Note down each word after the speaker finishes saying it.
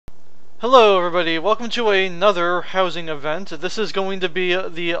Hello everybody, welcome to another housing event. This is going to be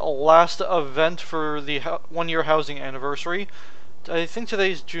the last event for the 1 year housing anniversary. I think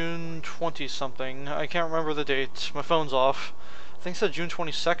today's June 20 something. I can't remember the date. My phone's off. I think it said June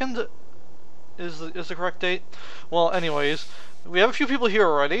 22nd is the correct date. Well, anyways, we have a few people here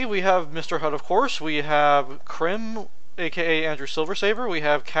already. We have Mr. Hud, of course. We have Krim, aka Andrew Silversaber. We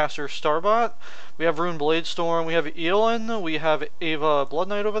have Caster Starbot. We have Rune Bladestorm. We have Eolin. We have Ava Blood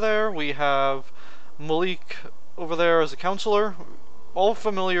Knight over there. We have Malik over there as a counselor. All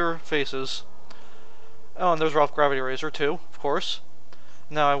familiar faces. Oh, and there's Ralph Gravity Razor too, of course.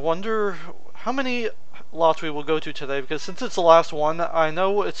 Now I wonder how many lots we will go to today, because since it's the last one, I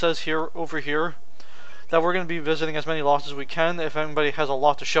know it says here over here that we're going to be visiting as many lots as we can. If anybody has a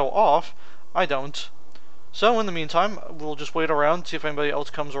lot to show off, I don't. So in the meantime, we'll just wait around, see if anybody else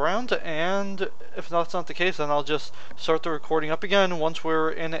comes around, and if that's not the case, then I'll just start the recording up again once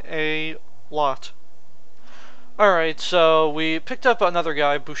we're in a lot. Alright, so we picked up another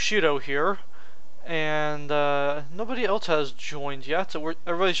guy, Bushido here, and nobody else has joined yet. So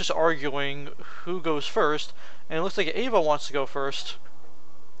everybody's just arguing who goes first, and it looks like Ava wants to go first.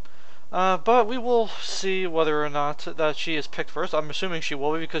 But we will see whether or not that she is picked first. I'm assuming she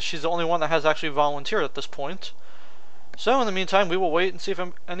will be, because she's the only one that has actually volunteered at this point. So in the meantime, we will wait and see if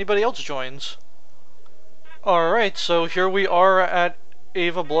anybody else joins. Alright, so here we are at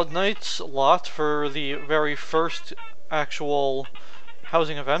Ava Blood Knight's lot for the very first actual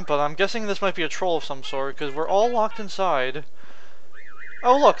housing event, but I'm guessing this might be a troll of some sort, because we're all locked inside.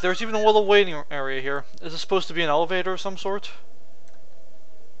 Oh look, there's even a little waiting area here. Is this supposed to be an elevator of some sort?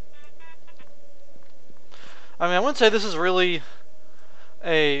 I mean, I wouldn't say this is really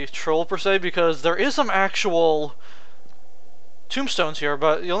a troll per se, because there is some actual tombstones here,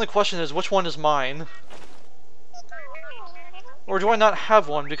 but the only question is which one is mine? Or do I not have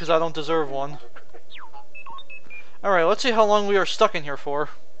one because I don't deserve one? Alright, let's see how long we are stuck in here for.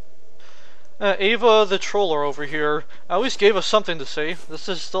 Ava the Troller over here at least gave us something to see. This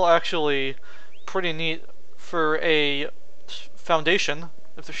is still actually pretty neat for a foundation,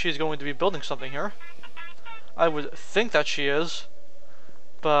 if she's going to be building something here. I would think that she is,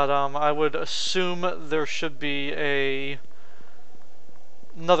 but I would assume there should be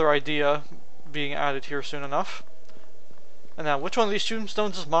another idea being added here soon enough. And now, which one of these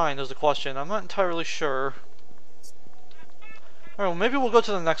tombstones is mine is the question. I'm not entirely sure. Alright, well maybe we'll go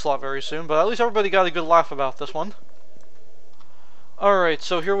to the next lot very soon, but at least everybody got a good laugh about this one. Alright,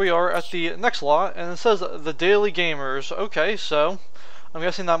 so here we are at the next lot, and it says the Daily Gamers. Okay, so I'm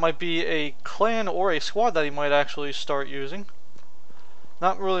guessing that might be a clan or a squad that he might actually start using.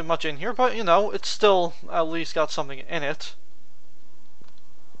 Not really much in here, but you know, it's still at least got something in it.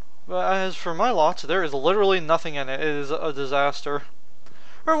 But as for my lot, there is literally nothing in it. It is a disaster.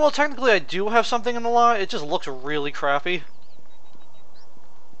 Or, well, technically I do have something in the lot, it just looks really crappy.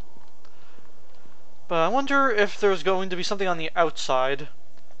 But I wonder if there's going to be something on the outside.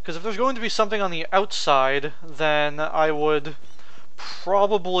 Because if there's going to be something on the outside, then I would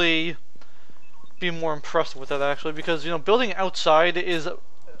probably be more impressed with it, actually, because, you know, building outside is a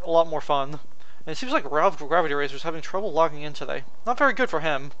lot more fun. And it seems like Ralph Gravity Razor is having trouble logging in today. Not very good for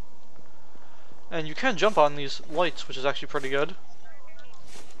him. And you can jump on these lights, which is actually pretty good.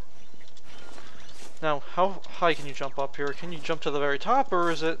 Now, how high can you jump up here? Can you jump to the very top,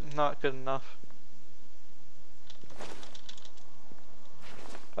 or is it not good enough?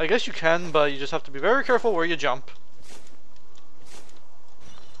 I guess you can, but you just have to be very careful where you jump.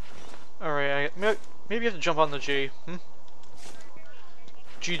 Alright, maybe you have to jump on the G.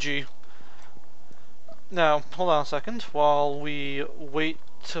 GG. Now, hold on a second. While we wait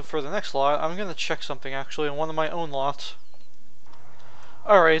for the next lot, I'm going to check something actually on one of my own lots.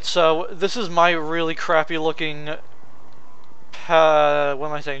 Alright, so this is my really crappy looking what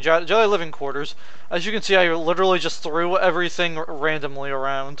am I saying? Jedi living quarters. As you can see, I literally just threw everything randomly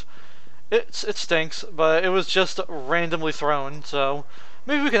around. It stinks, but it was just randomly thrown, so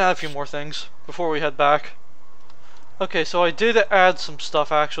maybe we can add a few more things before we head back. Okay, so I did add some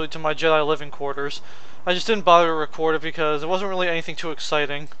stuff actually to my Jedi living quarters. I just didn't bother to record it because it wasn't really anything too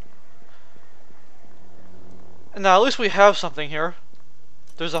exciting. And now at least we have something here.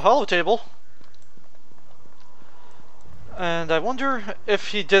 There's a hollow table. And I wonder if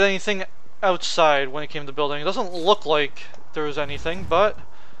he did anything outside when it came to building. It doesn't look like there was anything, but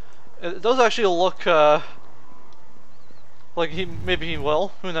it does actually look like maybe he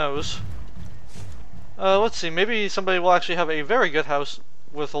will. Who knows? Let's see. Maybe somebody will actually have a very good house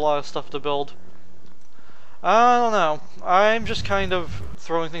with a lot of stuff to build. I don't know. I'm just kind of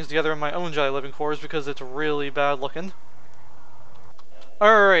throwing things together in my own Jedi living quarters because it's really bad looking.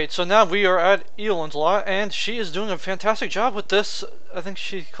 Alright, so now we are at Elan's lot, and she is doing a fantastic job with this. I think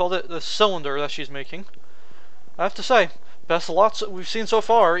she called it the cylinder that she's making. I have to say, best lots we've seen so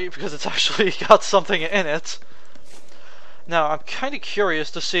far, because it's actually got something in it. Now, I'm kind of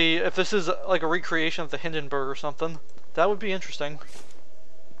curious to see if this is like a recreation of the Hindenburg or something. That would be interesting.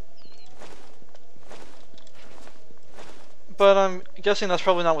 But I'm guessing that's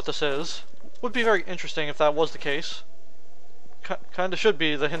probably not what this is. Would be very interesting if that was the case. Kinda should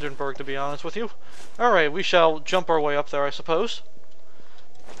be the Hindenburg, to be honest with you. Alright, we shall jump our way up there, I suppose.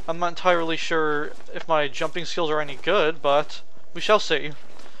 I'm not entirely sure if my jumping skills are any good, but we shall see.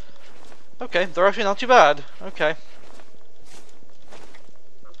 Okay, they're actually not too bad. Okay.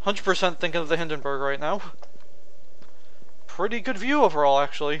 100% thinking of the Hindenburg right now. Pretty good view overall,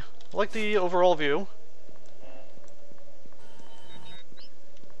 actually. I like the overall view.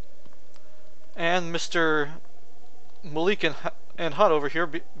 And Mr. Malik and Hut over here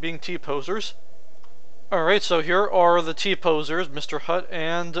being T-posers. Alright, so here are the T-posers, Mr. Hut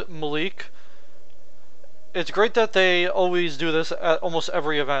and Malik. It's great that they always do this at almost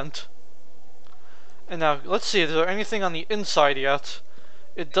every event. And now, let's see, is there anything on the inside yet?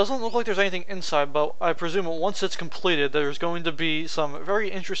 It doesn't look like there's anything inside, but I presume once it's completed, there's going to be some very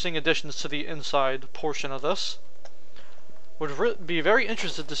interesting additions to the inside portion of this. Would be very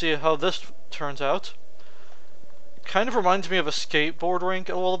interested to see how this turns out. Kind of reminds me of a skateboard rink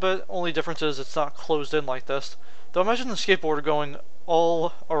a little bit, only difference is it's not closed in like this. Though imagine the skateboarder going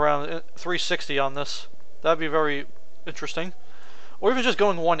all around 360 on this. That'd be very interesting. Or even just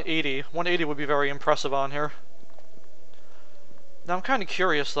going 180. 180 would be very impressive on here. Now I'm kind of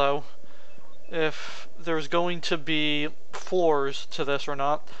curious though, if there's going to be floors to this or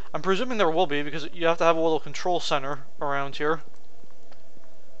not. I'm presuming there will be, because you have to have a little control center around here.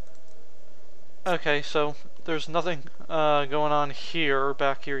 Okay, so there's nothing going on here,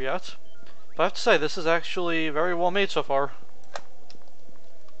 back here yet. But I have to say, this is actually very well made so far.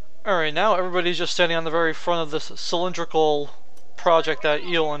 Alright, now everybody's just standing on the very front of this cylindrical project that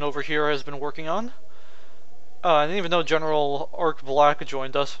Elan over here has been working on. I didn't even know General Arc Black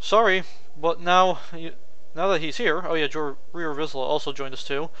joined us. Sorry, but now that he's here... Oh yeah, Rear Vizsla also joined us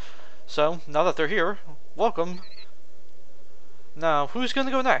too. So, now that they're here, welcome. Now, who's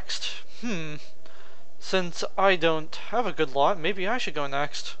gonna go next? Since I don't have a good lot, maybe I should go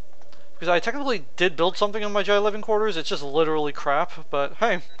next. Because I technically did build something in my Jedi living quarters, it's just literally crap, but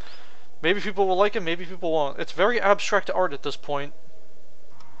hey, maybe people will like it, maybe people won't. It's very abstract art at this point.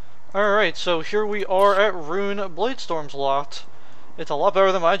 Alright, so here we are at Rune Bladestorm's lot. It's a lot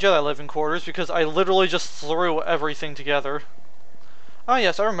better than my Jedi living quarters because I literally just threw everything together. Ah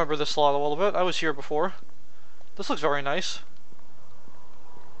yes, I remember this lot a little bit, I was here before. This looks very nice.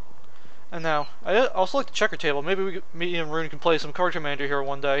 And now, I also like the checker table. Maybe me and Rune can play some Card Commander here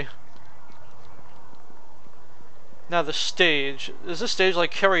one day. Now the stage. Is this stage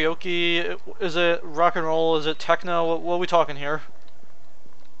like karaoke? Is it rock and roll? Is it techno? What are we talking here?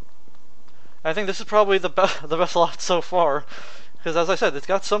 I think this is probably the best lot so far. Because as I said, it's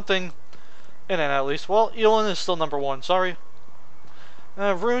got something in it at least. Well, Elan is still number one, sorry.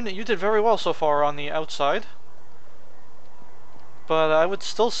 Rune, you did very well so far on the outside. But I would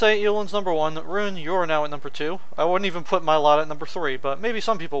still say Elan's number one. Rune, you're now at number two. I wouldn't even put my lot at number three, but maybe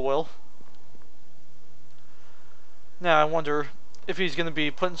some people will. Now I wonder if he's going to be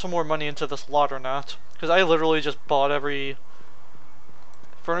putting some more money into this lot or not. Because I literally just bought every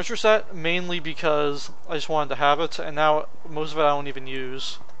furniture set, mainly because I just wanted to have it, and now most of it I don't even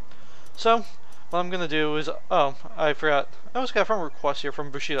use. So, what I'm going to do is... Oh, I forgot. I also got a friend request here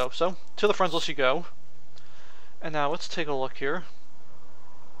from Bushido, so to the friends list you go. And now let's take a look here.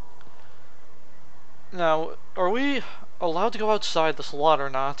 Now, are we allowed to go outside this lot or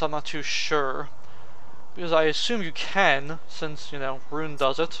not? I'm not too sure. Because I assume you can, since, you know, Rune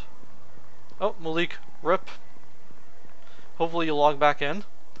does it. Oh, Malik, rip. Hopefully you log back in.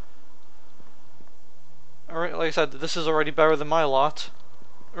 Alright, like I said, this is already better than my lot.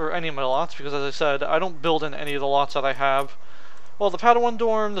 Or any of my lots, because as I said, I don't build in any of the lots that I have. Well, the Padawan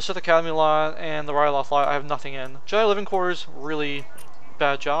Dorm, the Sith Academy lot, and the Ryloth lot, I have nothing in. Jedi Living Quarters, really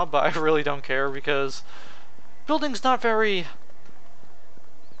bad job, but I really don't care, because building's not very,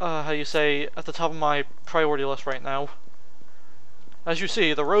 how you say, at the top of my priority list right now. As you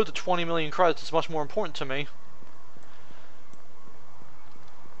see, the road to 20 million credits is much more important to me.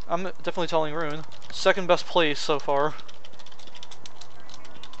 I'm definitely telling Rune. Second best place so far.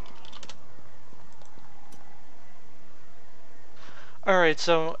 Alright,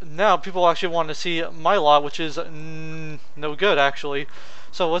 so now people actually want to see my lot, which is no good, actually.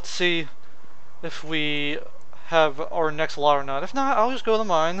 So let's see if we have our next lot or not. If not, I'll just go to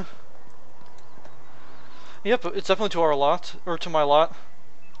mine. Yep, it's definitely to our lot, or to my lot.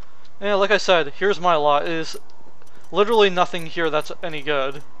 Yeah, like I said, here's my lot. It is literally nothing here that's any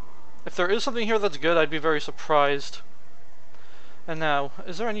good. If there is something here that's good, I'd be very surprised. And now,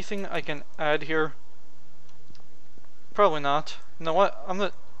 is there anything I can add here? Probably not. You know what? I'm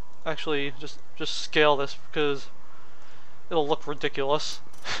gonna actually just scale this because it'll look ridiculous.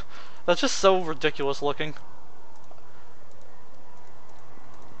 That's just so ridiculous looking.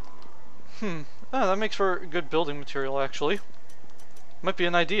 Ah, that makes for good building material actually. Might be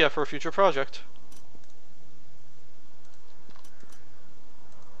an idea for a future project.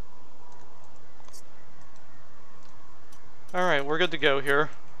 Alright, we're good to go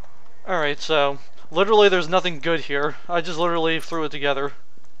here. Alright, so literally there's nothing good here. I just literally threw it together.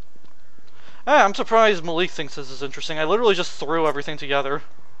 Ah, I'm surprised Malik thinks this is interesting. I literally just threw everything together.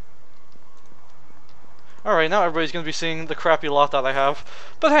 Alright, now everybody's gonna be seeing the crappy lot that I have.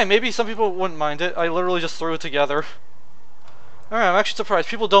 But hey, maybe some people wouldn't mind it. I literally just threw it together. Alright, I'm actually surprised.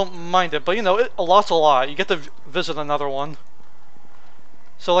 People don't mind it, but you know, a lot's a lot. You get to visit another one.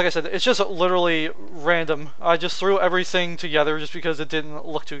 So like I said, it's just literally random. I just threw everything together just because it didn't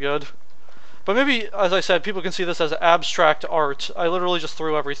look too good. But maybe, as I said, people can see this as abstract art. I literally just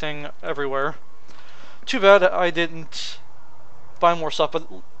threw everything everywhere. Too bad I didn't buy more stuff, but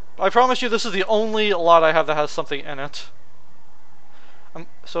I promise you this is the only lot I have that has something in it.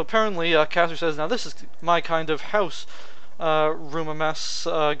 So apparently, Casper says, now this is my kind of house. Room a mess,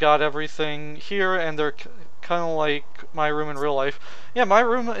 got everything here, and they're kind of like my room in real life. Yeah, my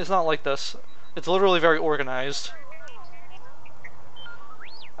room is not like this. It's literally very organized.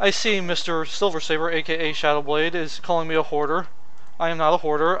 I see Mr. Silversaber, aka Shadowblade, is calling me a hoarder. I am not a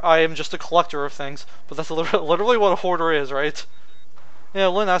hoarder, I am just a collector of things. But that's literally what a hoarder is, right? Yeah,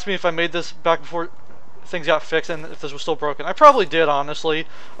 Lynn asked me if I made this back before things got fixed and if this was still broken. I probably did, honestly.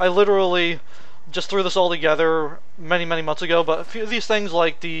 I literally just threw this all together many months ago, but a few of these things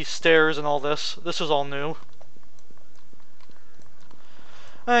like the stairs and all this was all new.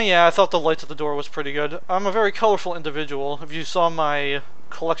 Yeah, I thought the lights at the door was pretty good. I'm a very colorful individual. If you saw my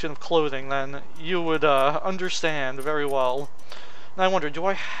collection of clothing, then you would understand very well. And I wonder, do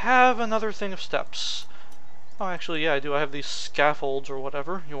I have another thing of steps? Oh, actually, yeah, I do. I have these scaffolds, or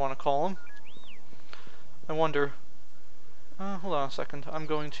whatever you want to call them. I wonder... hold on a second. I'm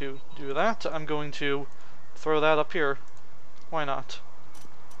going to do that. I'm going to throw that up here. Why not?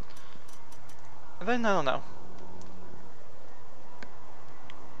 And then, I don't know.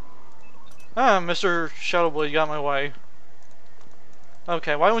 Ah, Mr. Shadowblade got my way.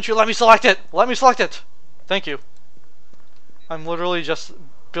 Okay, why won't you let me select it? Let me select it! Thank you. I'm literally just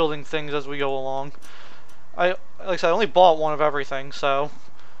building things as we go along. Like I said, I only bought one of everything, so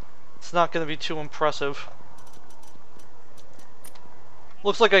it's not going to be too impressive.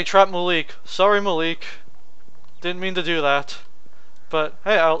 Looks like I trapped Malik. Sorry, Malik. Didn't mean to do that. But,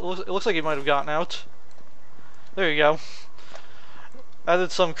 hey, it looks like he might have gotten out. There you go.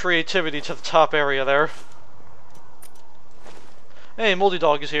 Added some creativity to the top area there. Hey, Moldy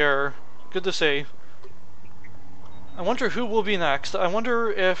Dog is here. Good to see. I wonder who will be next. I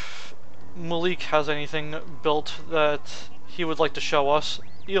wonder if Malik has anything built that he would like to show us.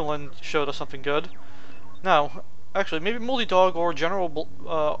 Elin showed us something good. Now, actually, maybe Moldy Dog or General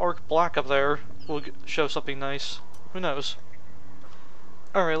Arc Black up there will show something nice. Who knows?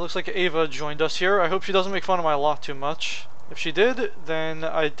 Alright, looks like Ava joined us here. I hope she doesn't make fun of my lot too much. If she did, then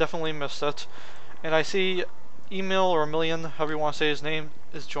I definitely missed it. And I see Email or Million, however you want to say his name,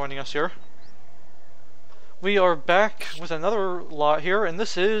 is joining us here. We are back with another lot here, and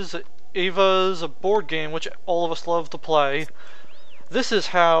this is Ava's board game, which all of us love to play. This is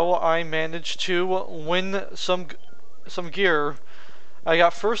how I managed to win some gear. I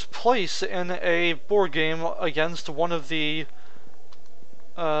got first place in a board game against one of the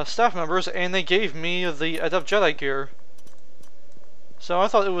staff members, and they gave me the Adept Jedi gear. So I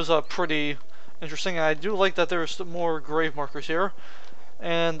thought it was pretty interesting, and I do like that there's more grave markers here.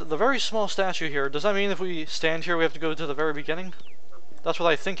 And the very small statue here, does that mean if we stand here we have to go to the very beginning? That's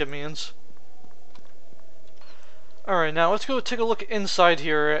what I think it means. Alright, now let's go take a look inside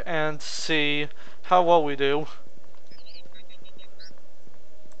here and see how well we do.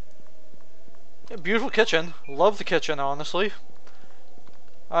 Yeah, beautiful kitchen. Love the kitchen, honestly.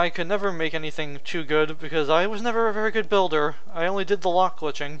 I could never make anything too good because I was never a very good builder. I only did the lock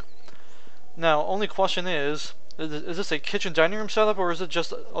glitching. Now, only question is this a kitchen dining room setup or is it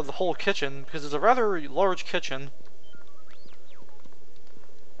just the whole kitchen? Because it's a rather large kitchen.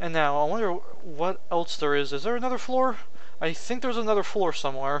 And now, I wonder what else there is. Is there another floor? I think there's another floor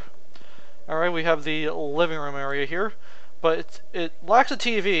somewhere. Alright, we have the living room area here, but it lacks a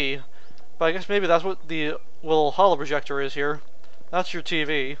TV, but I guess maybe that's what the little holo projector is here. That's your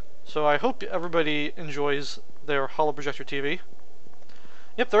TV, so I hope everybody enjoys their holo projector TV.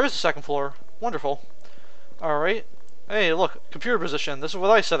 Yep, there is a second floor. Wonderful. Alright. Hey, look, computer position. This is what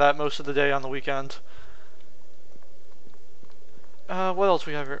I sit at most of the day on the weekend. What else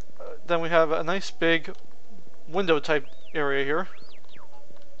we have here? Then we have a nice big window type area here.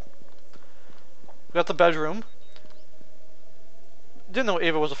 We got the bedroom. Didn't know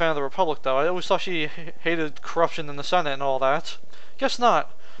Ava was a fan of the Republic, though. I always thought she hated corruption in the Senate and all that. Guess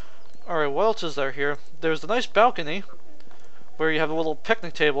not. Alright, what else is there here? There's the nice balcony, where you have a little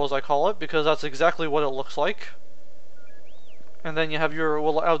picnic table, as I call it, because that's exactly what it looks like. And then you have your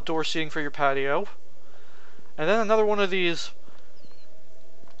little outdoor seating for your patio. And then another one of these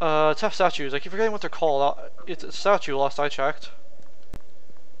tough statues. I keep forgetting what they're called. It's a statue, last I checked.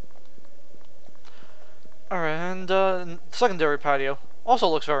 Alright, and secondary patio. Also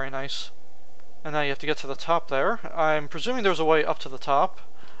looks very nice. And now you have to get to the top there. I'm presuming there's a way up to the top.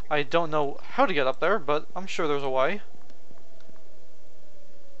 I don't know how to get up there, but I'm sure there's a way.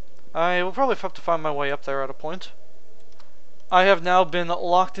 I will probably have to find my way up there at a point. I have now been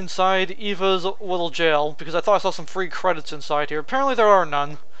locked inside Eva's little jail because I thought I saw some free credits inside here. Apparently there are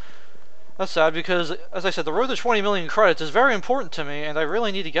none. That's sad because, as I said, the road to 20 million credits is very important to me and I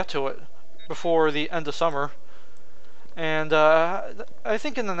really need to get to it before the end of summer. And I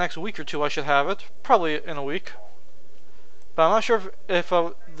think in the next week or two I should have it. Probably in a week. But I'm not sure if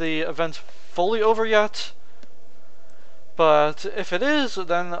the event's fully over yet. But if it is,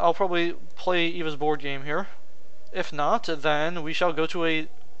 then I'll probably play Eva's board game here. If not, then we shall go to a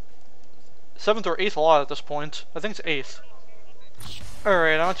 7th or 8th lot at this point. I think it's 8th.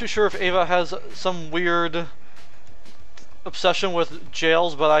 Alright, I'm not too sure if Ava has some weird obsession with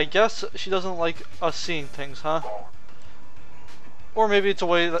jails, but I guess she doesn't like us seeing things, huh? Or maybe it's a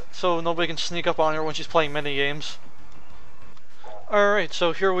way that so nobody can sneak up on her when she's playing mini games. Alright,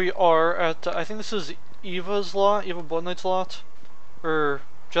 so here we are at, I think this is Eva's lot, Eva Blood Knight's lot? Or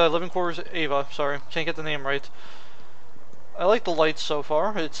Jedi Living Quarters, Ava, sorry, can't get the name right. I like the lights so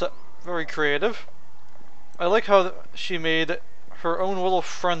far, it's very creative. I like how she made her own little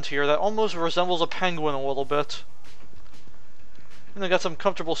front here that almost resembles a penguin a little bit. And I got some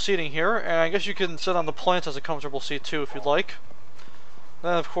comfortable seating here, and I guess you can sit on the plants as a comfortable seat too if you'd like.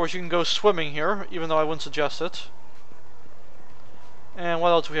 Then of course you can go swimming here, even though I wouldn't suggest it. And what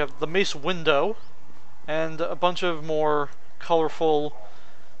else we have? The mace window, and a bunch of more colorful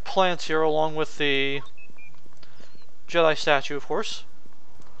plants here along with the Jedi statue, of course.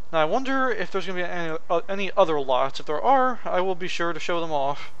 Now I wonder if there's going to be any other lots. If there are, I will be sure to show them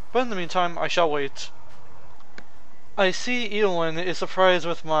off. But in the meantime, I shall wait. I see Eowyn is surprised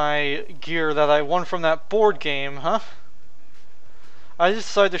with my gear that I won from that board game, huh? I just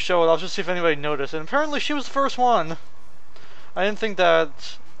decided to show it off just to see if anybody noticed, and apparently she was the first one. I didn't think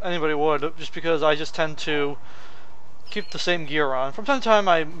that anybody would, just because I just tend to keep the same gear on. From time to time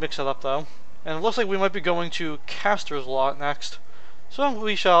I mix it up though. And it looks like we might be going to Caster's lot next. So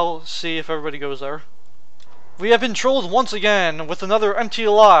we shall see if everybody goes there. We have been trolled once again with another empty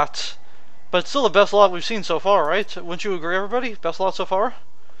lot. But it's still the best lot we've seen so far, right? Wouldn't you agree, everybody? Best lot so far?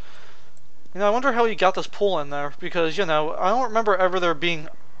 You know, I wonder how he got this pool in there. Because, you know, I don't remember ever there being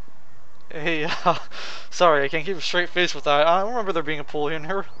a... sorry, I can't keep a straight face with that. I don't remember there being a pool in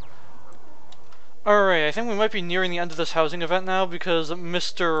here. Alright, I think we might be nearing the end of this housing event now, because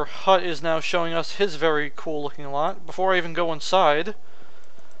Mr. Hutt is now showing us his very cool looking lot. Before I even go inside,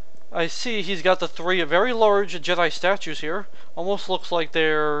 I see he's got the 3 very large Jedi statues here. Almost looks like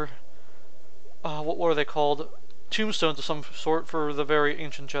they're... what were they called? Tombstones of some sort for the very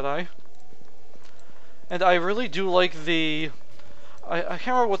ancient Jedi. And I really do like the... I can't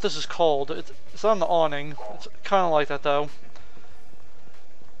remember what this is called. It's on the awning. It's kind of like that though.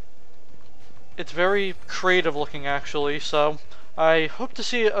 It's very creative looking actually, so I hope to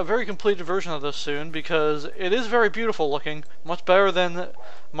see a very completed version of this soon because it is very beautiful looking. Much better than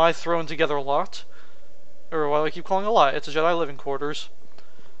my thrown together lot. Or what I keep calling a lot. It's a Jedi Living Quarters.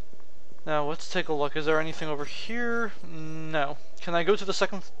 Now let's take a look. Is there anything over here? No. Can I go to the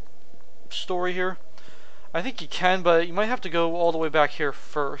second story here? I think you can, but you might have to go all the way back here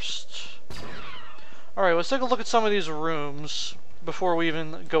first. Alright, let's take a look at some of these rooms before we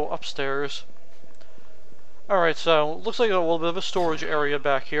even go upstairs. Alright, so looks like a little bit of a storage area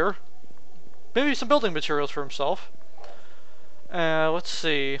back here. Maybe some building materials for himself. Let's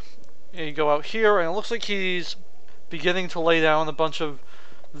see. You go out here, and it looks like he's beginning to lay down a bunch of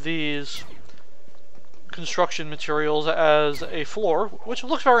these construction materials as a floor, which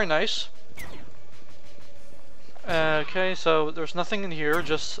looks very nice. Okay, so there's nothing in here,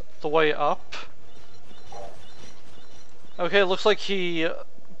 just the way up. Okay, it looks like he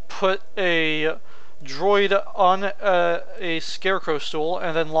put a droid on a scarecrow stool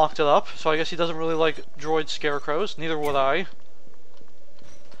and then locked it up. So I guess he doesn't really like droid scarecrows, neither would I.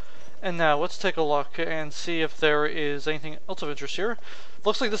 And now let's take a look and see if there is anything else of interest here.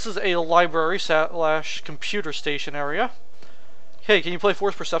 Looks like this is a library / computer station area. Hey, can you play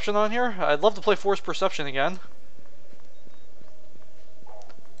Force Perception on here? I'd love to play Force Perception again.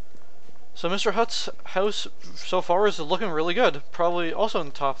 So Mr. Hutt's house so far is looking really good. Probably also in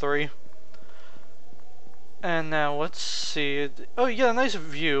the top 3. And now let's see. Oh, you get a nice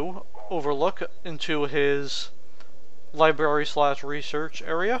view overlook into his library / research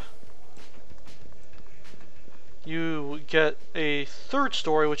area. You get a 3rd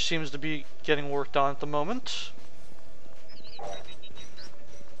story, which seems to be getting worked on at the moment.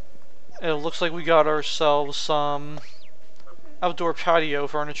 It looks like we got ourselves some outdoor patio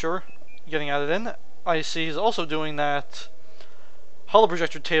furniture getting added in. I see he's also doing that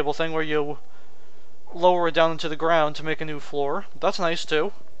holoprojector table thing where you lower it down into the ground to make a new floor. That's nice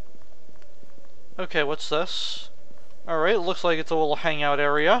too. Okay, what's this? Alright, it looks like it's a little hangout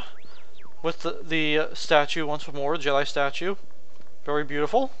area with the statue once more, Jedi statue. Very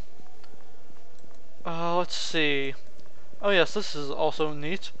beautiful. Let's see. Oh yes, this is also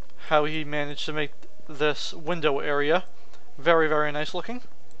neat. How he managed to make this window area very, very nice looking.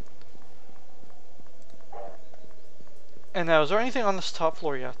 And now, is there anything on this top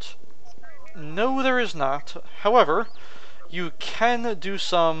floor yet? No, there is not. However, you can do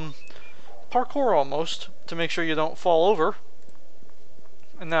some parkour almost to make sure you don't fall over.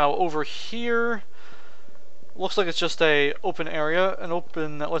 And now over here, looks like it's just a open area, an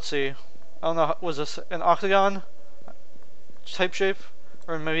open, let's see, I don't know, was this an octagon type shape?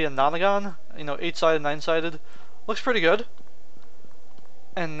 Or maybe a nonagon? You know, 8-sided, 9-sided. Looks pretty good.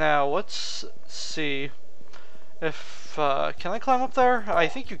 And now, let's see if, can I climb up there? I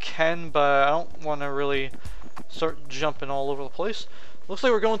think you can, but I don't want to really start jumping all over the place. Looks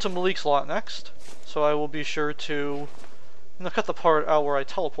like we're going to Malik's lot next, so I will be sure to cut the part out where I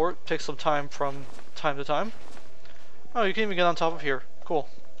teleport. Take some time from time to time. Oh, you can even get on top of here. Cool.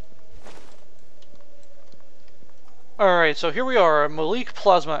 Alright, so here we are at Malik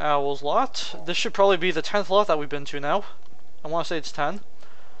Plasma Owl's lot. This should probably be the 10th lot that we've been to now. I want to say it's 10.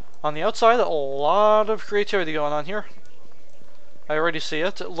 On the outside, a lot of creativity going on here. I already see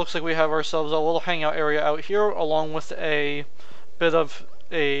it. It looks like we have ourselves a little hangout area out here, along with a bit of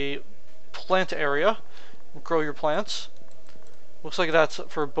a plant area. Grow your plants. Looks like that's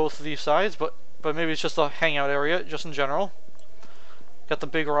for both of these sides, but maybe it's just a hangout area, just in general. Got the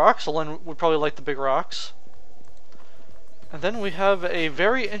big rocks. Len would probably like the big rocks. And then we have a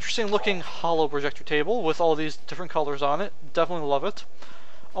very interesting looking holo projector table with all these different colors on it. Definitely love it.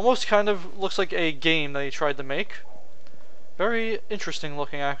 Almost kind of looks like a game that he tried to make. Very interesting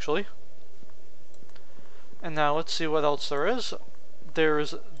looking, actually. And now let's see what else there is.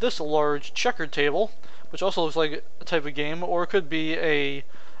 There's this large checkered table, which also looks like a type of game, or it could be a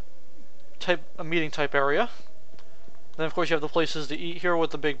meeting type area. Then of course you have the places to eat here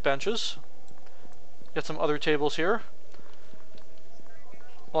with the big benches. Got some other tables here.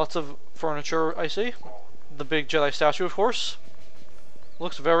 Lots of furniture, I see. The big Jedi statue, of course.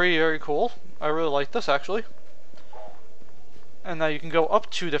 Looks very, very cool. I really like this, actually. And now you can go up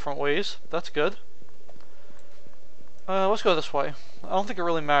 2 different ways. That's good. Let's go this way. I don't think it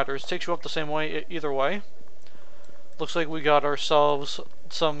really matters. It takes you up the same way either way. Looks like we got ourselves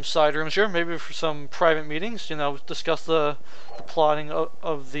some side rooms here. Maybe for some private meetings. You know, discuss the plotting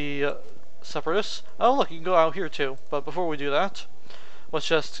of the separatists. Oh, look, you can go out here too. But before we do that, let's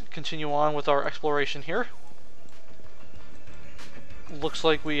just continue on with our exploration here. Looks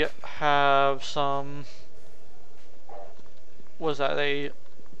like we have some... what is that? A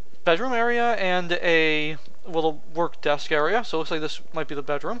bedroom area and a little work desk area. So it looks like this might be the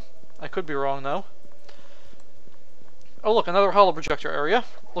bedroom. I could be wrong though. Oh look, another holo projector area.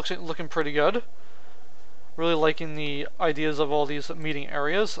 Looking pretty good. Really liking the ideas of all these meeting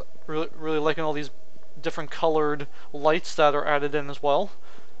areas. Really liking all these different colored lights that are added in as well.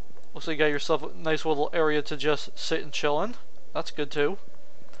 Looks like you got yourself a nice little area to just sit and chill in. That's good too.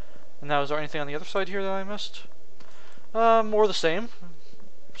 And now, is there anything on the other side here that I missed? More the same.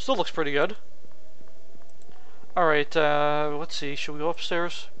 Still looks pretty good. Alright, let's see. Should we go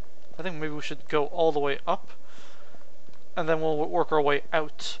upstairs? I think maybe we should go all the way up. And then we'll work our way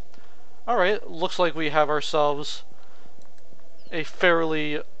out. Alright, looks like we have ourselves a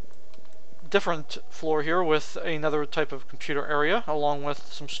fairly different floor here with another type of computer area, along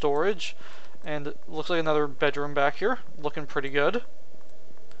with some storage And it looks like another bedroom back here, looking pretty good.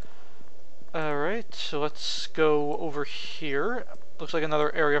 Alright, so let's go over here. Looks like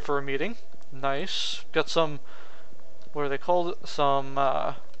another area for a meeting. Nice. Got some, what are they called? Some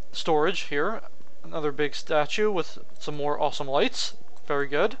storage here. Another big statue with some more awesome lights. Very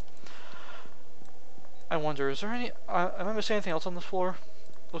good. I wonder, is there any, am I missing anything else on this floor?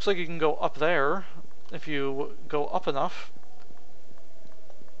 Looks like you can go up there if you go up enough.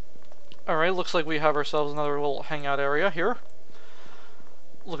 Alright, looks like we have ourselves another little hangout area here.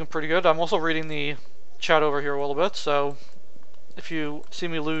 Looking pretty good. I'm also reading the chat over here a little bit, so if you see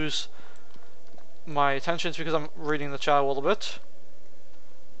me lose my attention, it's because I'm reading the chat a little bit.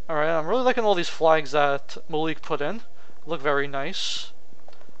 Alright, I'm really liking all these flags that Malik put in. Look very nice.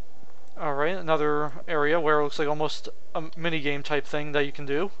 Alright, another area where it looks like almost a mini-game type thing that you can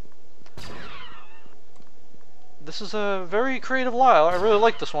do. This is a very creative lot. I really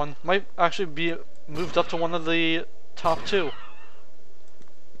like this one. Might actually be moved up to one of the top 2.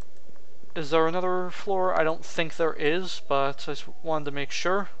 Is there another floor? I don't think there is, but I just wanted to make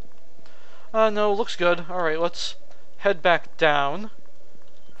sure. No, looks good. Alright, let's head back down.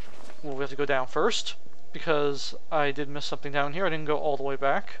 Well, we have to go down first, because I did miss something down here. I didn't go all the way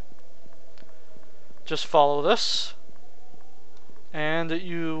back. Just follow this. And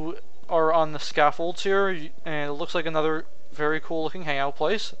you are on the scaffolds here, and it looks like another very cool looking hangout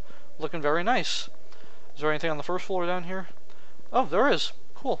place. Looking very nice. Is there anything on the first floor down here? Oh, there is.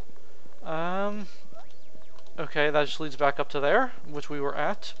 Cool. Okay, that just leads back up to there, which we were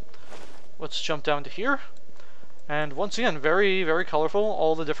at. Let's jump down to here. And once again, very, very colorful.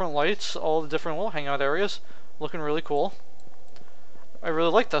 All the different lights, all the different little hangout areas. Looking really cool. I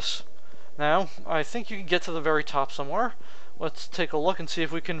really like this. Now, I think you can get to the very top somewhere. Let's take a look and see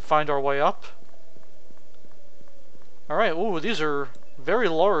if we can find our way up. Alright, ooh, these are very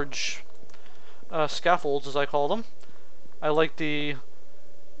large scaffolds, as I call them. I like the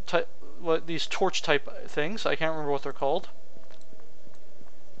these torch type things. I can't remember what they're called.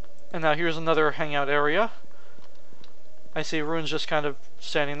 And now here's another hangout area. I see Rune's just kind of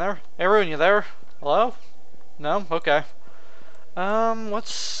standing there. Hey Rune, you there? Hello? No? Okay.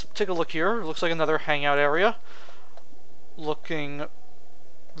 Let's take a look here. Looks like another hangout area. Looking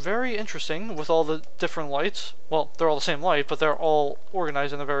very interesting with all the different lights. Well, they're all the same light, but they're all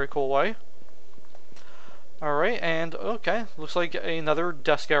organized in a very cool way. Alright, and okay, looks like another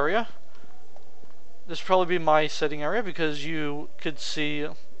desk area. This would probably be my sitting area because you could see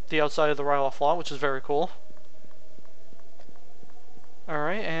the outside of the Ryloff lot, which is very cool.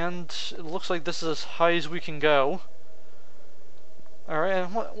 Alright, and it looks like this is as high as we can go. Alright,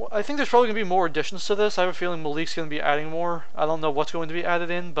 and I think there's probably going to be more additions to this. I have a feeling Malik's going to be adding more. I don't know what's going to be added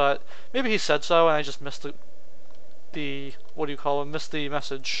in, but maybe he said so and I just missed the what do you call it, missed the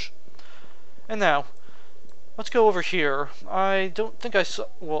message. And now, let's go over here. I don't think I saw,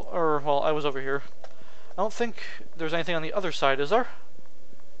 well, I was over here. I don't think there's anything on the other side, is there?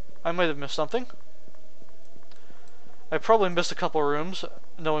 I might have missed something. I probably missed a couple rooms,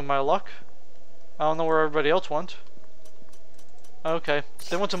 knowing my luck. I don't know where everybody else went. Okay,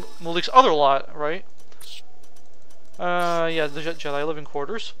 they went to Malik's other lot, right? Yeah, the Jedi living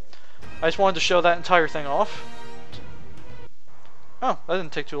quarters. I just wanted to show that entire thing off. Oh, that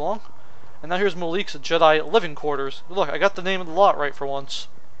didn't take too long. And now here's Malik's Jedi living quarters. Look, I got the name of the lot right for once.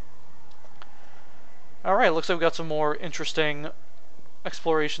 Alright, looks like we got some more interesting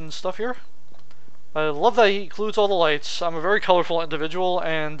exploration stuff here. I love that he includes all the lights. I'm a very colorful individual,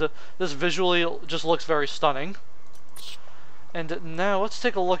 and this visually just looks very stunning. And now let's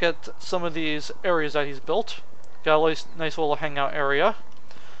take a look at some of these areas that he's built. Got a nice little hangout area.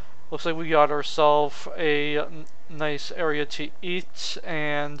 Looks like we got ourselves a nice area to eat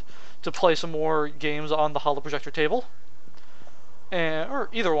and to play some more games on the holo projector table. Or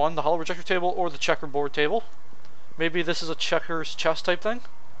either one, the holo projector table or the checkerboard table. Maybe this is a checkers chess type thing.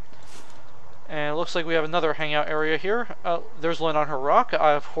 And it looks like we have another hangout area here. There's Lynn on her rock,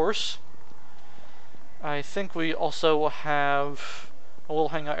 of course. I think we also have a little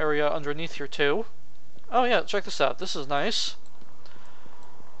hangout area underneath here too. Oh yeah, check this out. This is nice.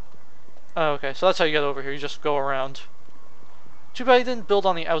 Oh, okay, so that's how you get over here. You just go around. Too bad he didn't build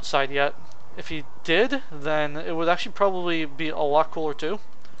on the outside yet. If he did, then it would actually probably be a lot cooler too.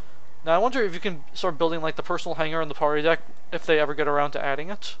 Now I wonder if you can start building like the personal hangar and the party deck if they ever get around to adding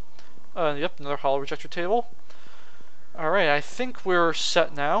it. Yep, another holo projector table. Alright, I think we're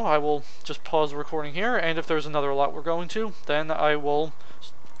set now. I will just pause the recording here, and if there's another lot we're going to, then I will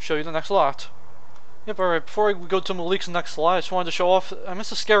show you the next lot. Yep, alright, before we go to Malik's next lot, I just wanted to show off, I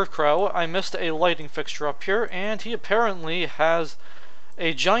missed a scarecrow, I missed a lighting fixture up here, and he apparently has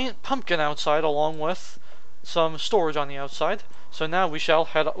a giant pumpkin outside along with some storage on the outside. So now we shall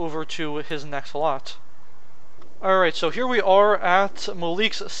head over to his next lot. Alright, so here we are at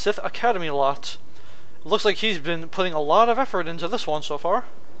Malik's Sith Academy lot. It looks like he's been putting a lot of effort into this one so far.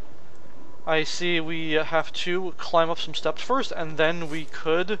 I see we have to climb up some steps first, and then we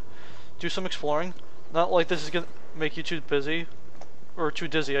could do some exploring. Not like this is gonna make you too busy, or too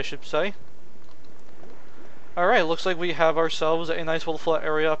dizzy, I should say. Alright, looks like we have ourselves a nice little flat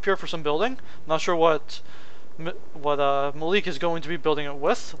area up here for some building. Not sure what Malik is going to be building it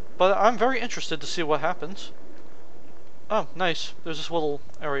with, but I'm very interested to see what happens. Oh, nice. There's this little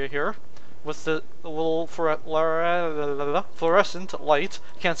area here with the little fluorescent light.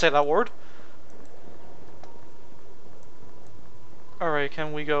 Can't say that word. Alright,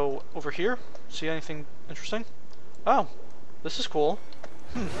 can we go over here? See anything interesting? Oh, this is cool.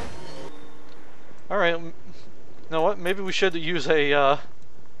 Alright, you know what? Maybe we should use a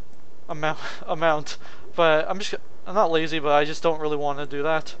mount. But I'm not lazy, but I just don't really want to do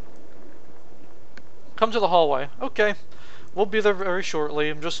that. Come to the hallway. Okay. We'll be there very shortly.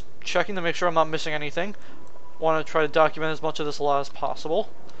 I'm just checking to make sure I'm not missing anything. Want to try to document as much of this lot as possible,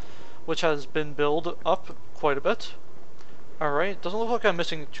 which has been built up quite a bit. Alright, doesn't look like I'm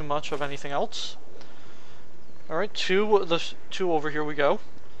missing too much of anything else. Alright, two over here we go.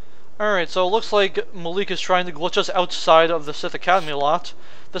 Alright, so it looks like Malik is trying to glitch us outside of the Sith Academy lot.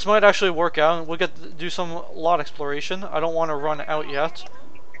 This might actually work out. We'll get to do some lot exploration. I don't want to run out yet.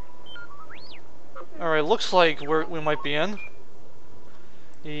 Alright, looks like we might be in.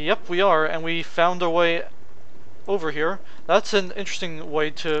 Yep, we are, and we found our way over here. That's an interesting way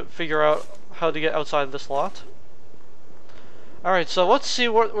to figure out how to get outside of this lot. Alright, so let's see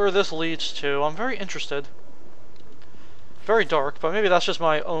where this leads to. I'm very interested. Very dark, but maybe that's just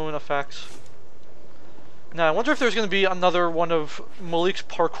my own effects. Now, I wonder if there's going to be another one of Malik's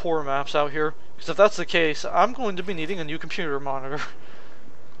parkour maps out here. Because if that's the case, I'm going to be needing a new computer monitor.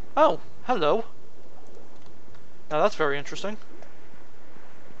 Oh, hello. Now that's very interesting.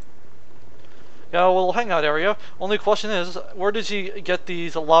 Yeah, a little hangout area. Only question is, where does he get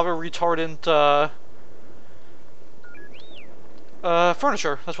these lava retardant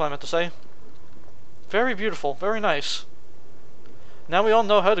furniture? That's what I meant to say. Very beautiful, very nice. Now we all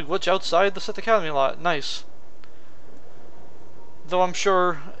know how to glitch outside the Sith Academy lot. Nice. Though I'm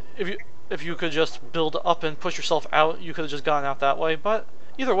sure if you could just build up and push yourself out, you could have just gotten out that way. But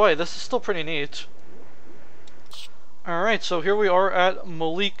either way, this is still pretty neat. Alright, so here we are at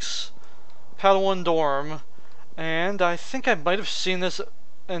Malik's Padawan dorm. And I think I might have seen this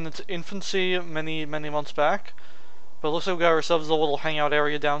in its infancy many months back. But it looks like we got ourselves a little hangout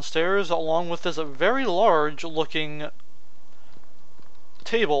area downstairs, along with this very large looking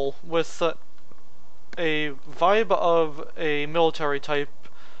table with a vibe of a military type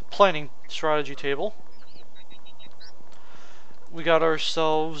planning strategy table. We got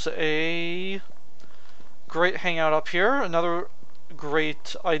ourselves a great hangout up here. Another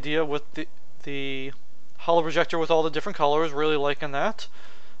great idea with the holo projector with all the different colors. Really liking that.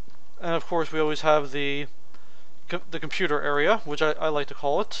 And of course we always have the computer area, which I like to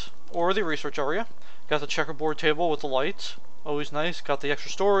call it, or the research area. Got the checkerboard table with the light. Always nice. Got the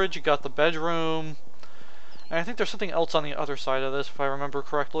extra storage. You got the bedroom. And I think there's something else on the other side of this, if I remember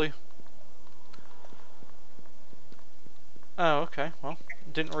correctly. Oh, okay. Well,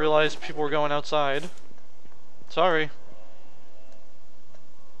 didn't realize people were going outside. Sorry.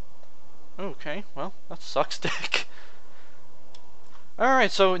 Okay, well, that sucks dick.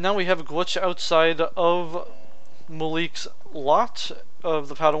 Alright, so now we have a glitch outside of Malik's lot of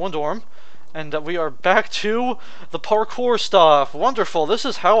the Padawan dorm. And we are back to the parkour stuff. Wonderful. This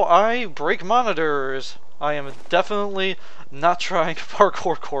is how I break monitors. I am definitely not trying a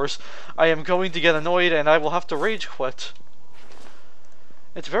parkour course. I am going to get annoyed and I will have to rage quit.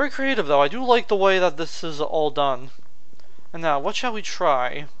 It's very creative though. I do like the way that this is all done. And now, what shall we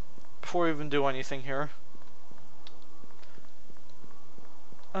try before we even do anything here?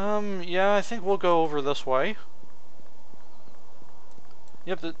 Yeah, I think we'll go over this way.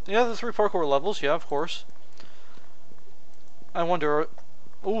 Yep, the 3 parkour levels, yeah, of course. I wonder...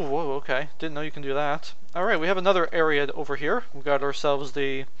 Ooh, whoa, okay. Didn't know you can do that. Alright, we have another area over here. We've got ourselves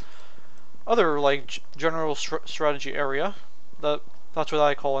the other, like, general strategy area. That's what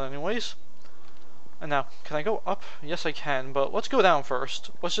I call it anyways. And now, can I go up? Yes, I can, but let's go down first.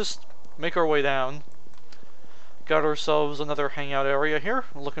 Let's just make our way down. Got ourselves another hangout area here.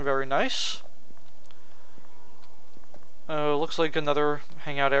 Looking very nice. Looks like another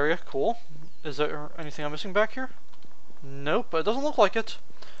hangout area. Cool. Is there anything I'm missing back here? Nope, it doesn't look like it.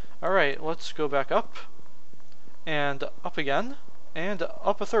 Alright, let's go back up. And up again. and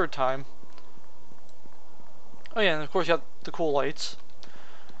up a third time. Oh yeah, and of course you got the cool lights.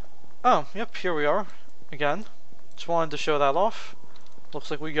 Oh, yep, here we are again. Just wanted to show that off.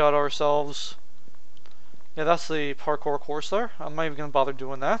 Looks like we got ourselves... Yeah, that's the parkour course there. I'm not even going to bother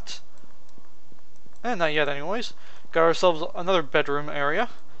doing that. And not yet anyways. Got ourselves another bedroom area.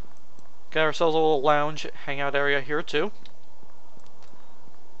 Got ourselves a little lounge hangout area here too.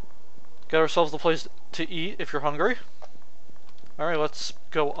 Got ourselves a place to eat if you're hungry. Alright, let's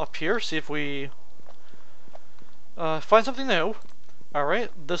go up here, see if we find something new.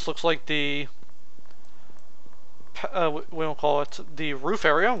 Alright, this looks like the we will call it the roof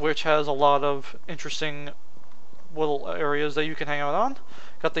area, which has a lot of interesting little areas that you can hang out on.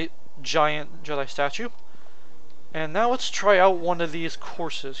 Got the giant Jedi statue. And now let's try out one of these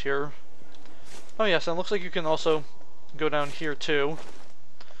courses here. Oh yes, and it looks like you can also go down here too,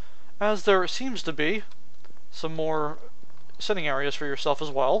 as there seems to be some more sitting areas for yourself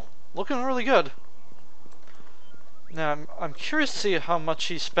as well. Looking really good. Now, I'm curious to see how much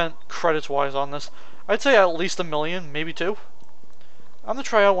he spent credits-wise on this. I'd say at least 1 million, maybe 2. I'm going to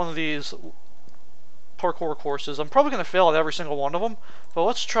try out one of these parkour courses. I'm probably going to fail at every single one of them, but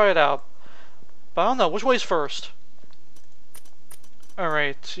let's try it out. But I don't know, which way's first?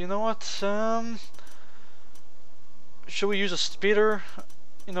 Alright, you know what, should we use a speeder?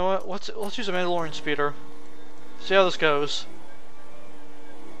 You know what, let's use a Mandalorian speeder. See how this goes.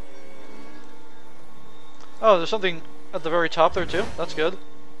 Oh, there's something at the very top there too. That's good.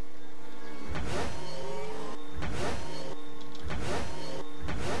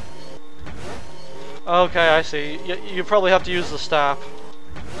 Okay, I see. You probably have to use the staff.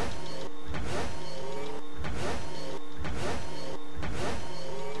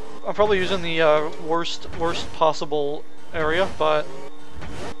 I'm probably using the worst possible area, but...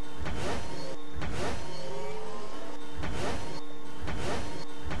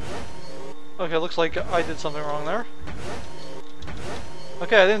 Okay, looks like I did something wrong there.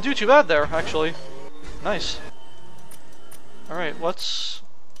 Okay, I didn't do too bad there, actually. Nice. Alright, let's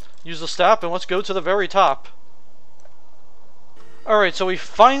use the staff and let's go to the very top. Alright, so we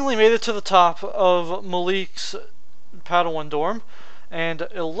finally made it to the top of Malik's Padawan dorm. And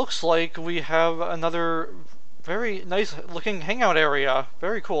it looks like we have another very nice looking hangout area.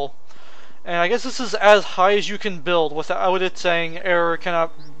 Very cool. And I guess this is as high as you can build without it saying error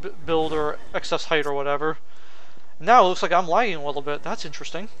cannot build or excess height or whatever. Now it looks like I'm lagging a little bit. That's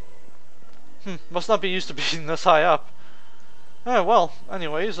interesting. Must not be used to being this high up. Well,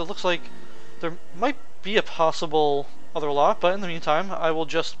 anyways, it looks like there might be a possible other lot, but in the meantime, I will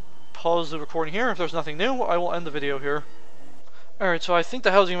just pause the recording here. If there's nothing new, I will end the video here. Alright, so I think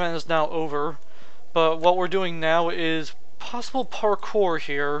the housing event is now over, but what we're doing now is possible parkour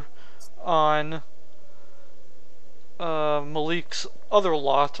here on Malik's other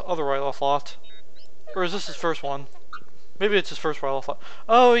write-off lot. Or is this his first one? Maybe it's his first write-off lot.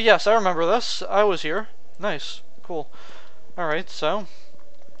 Oh yes, I remember this. I was here. Nice. Cool. Alright, so...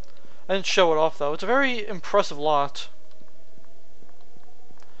 I didn't show it off though. It's a very impressive lot.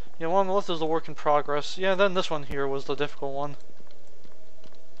 Yeah, one on the left is the work in progress. Yeah, then this one here was the difficult one.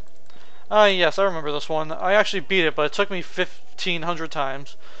 Yes, I remember this one. I actually beat it, but it took me 1,500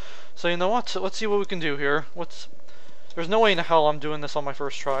 times. So you know what? Let's see what we can do here. There's no way in hell I'm doing this on my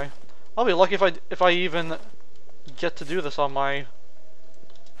first try. I'll be lucky if I even get to do this on my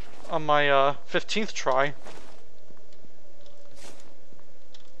 15th try.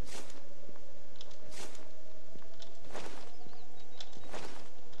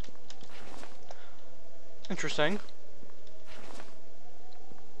 Interesting.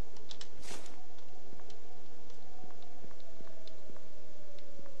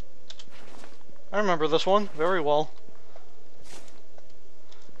 I remember this one very well.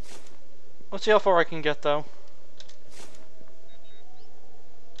 Let's see how far I can get though.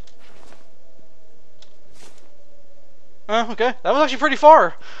 Okay, that was actually pretty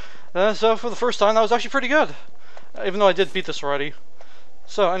far. So for the first time, that was actually pretty good. Even though I did beat this already.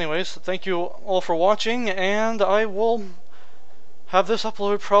 So anyways, thank you all for watching, and I will have this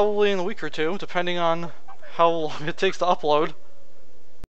uploaded probably in a week or two, depending on how long it takes to upload.